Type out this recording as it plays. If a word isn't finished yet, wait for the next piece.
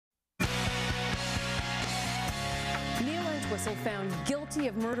Entwistle found guilty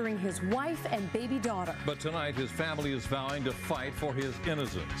of murdering his wife and baby daughter. But tonight, his family is vowing to fight for his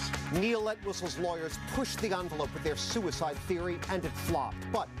innocence. Neil Entwistle's lawyers pushed the envelope with their suicide theory, and it flopped.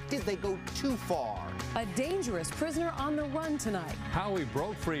 But did they go too far? A dangerous prisoner on the run tonight. How he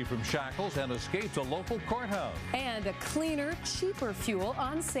broke free from shackles and escaped a local courthouse. And a cleaner, cheaper fuel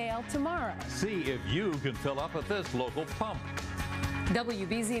on sale tomorrow. See if you can fill up at this local pump.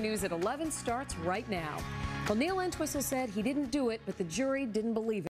 WBZ News at 11 starts right now. Well, Neil Entwistle said he didn't do it, but the jury didn't believe it.